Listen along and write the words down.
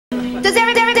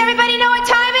Does everybody know what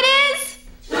time it is?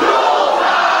 Tool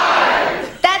time!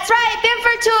 That's right,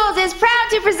 Bimford Tools is proud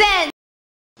to present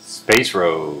Space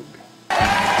Rogue.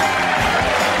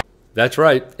 That's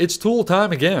right, it's tool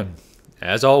time again.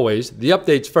 As always, the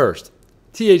updates first.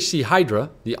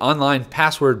 THC-Hydra, the online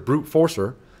password brute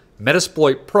forcer,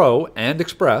 Metasploit Pro and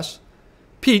Express,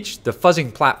 Peach, the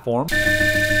fuzzing platform,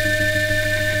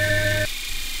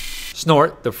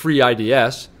 Snort, the free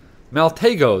IDS,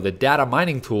 Maltego, the data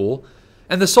mining tool,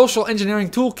 and the social engineering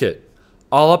toolkit,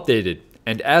 all updated.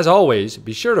 And as always,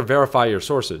 be sure to verify your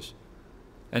sources.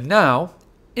 And now,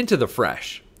 into the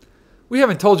fresh. We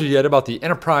haven't told you yet about the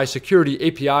Enterprise Security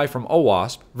API from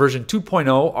OWASP, version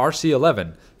 2.0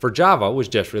 RC11 for Java was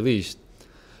just released.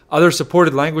 Other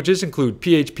supported languages include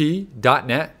PHP,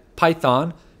 .NET,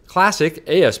 Python, Classic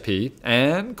ASP,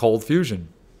 and Cold Fusion.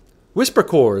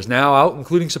 WhisperCore is now out,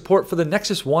 including support for the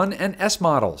Nexus 1 and S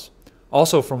models.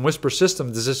 Also from Whisper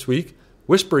Systems this week,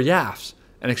 WhisperYAFFS,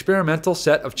 an experimental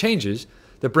set of changes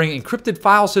that bring encrypted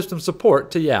file system support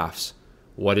to YAFFS.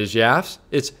 What is YAFFS?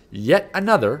 It's yet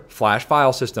another flash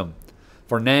file system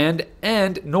for NAND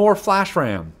and NOR flash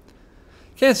RAM.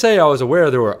 Can't say I was aware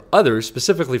there were others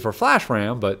specifically for flash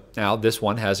RAM, but now this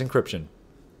one has encryption.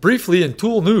 Briefly in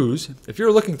tool news, if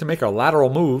you're looking to make a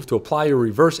lateral move to apply your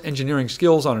reverse engineering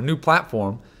skills on a new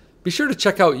platform, be sure to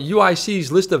check out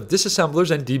UIC's list of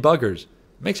disassemblers and debuggers.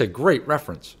 It makes a great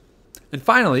reference. And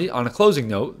finally, on a closing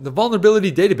note, the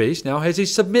vulnerability database now has a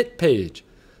submit page.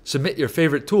 Submit your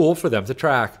favorite tool for them to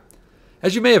track.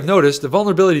 As you may have noticed, the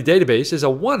vulnerability database is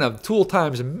one of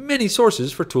ToolTime's many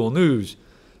sources for tool news.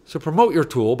 So promote your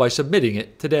tool by submitting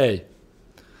it today.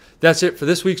 That's it for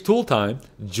this week's Tool Time.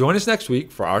 Join us next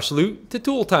week for our salute to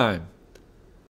Tool Time.